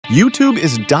YouTube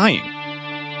is dying.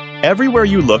 Everywhere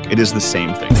you look, it is the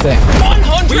same thing.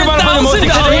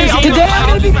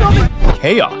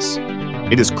 Chaos.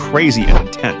 It is crazy and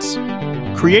intense.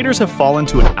 Creators have fallen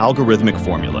to an algorithmic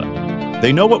formula.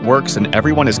 They know what works and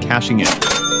everyone is cashing in,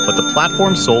 but the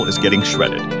platform's soul is getting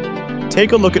shredded.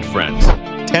 Take a look at Friends.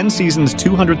 10 seasons,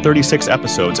 236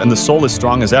 episodes, and the soul is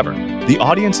strong as ever. The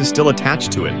audience is still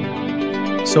attached to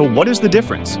it. So what is the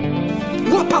difference?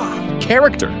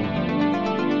 Character.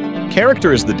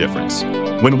 Character is the difference.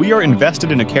 When we are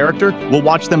invested in a character, we'll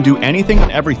watch them do anything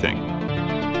and everything.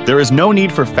 There is no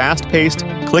need for fast-paced,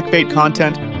 clickbait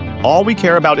content. All we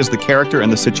care about is the character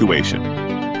and the situation.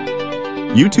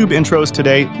 YouTube intros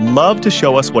today love to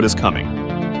show us what is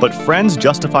coming, but Friends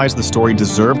justifies the story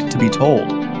deserved to be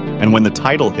told. And when the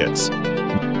title hits...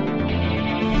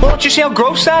 Well, don't you see how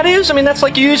gross that is? I mean, that's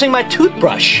like using my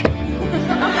toothbrush. You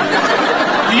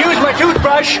use my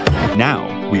toothbrush!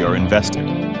 Now we are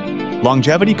invested.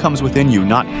 Longevity comes within you,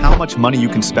 not how much money you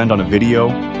can spend on a video,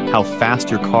 how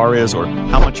fast your car is, or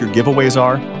how much your giveaways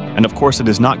are. And of course, it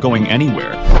is not going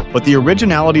anywhere. But the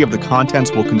originality of the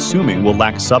contents we're consuming will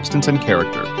lack substance and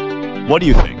character. What do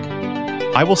you think?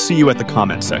 I will see you at the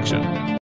comment section.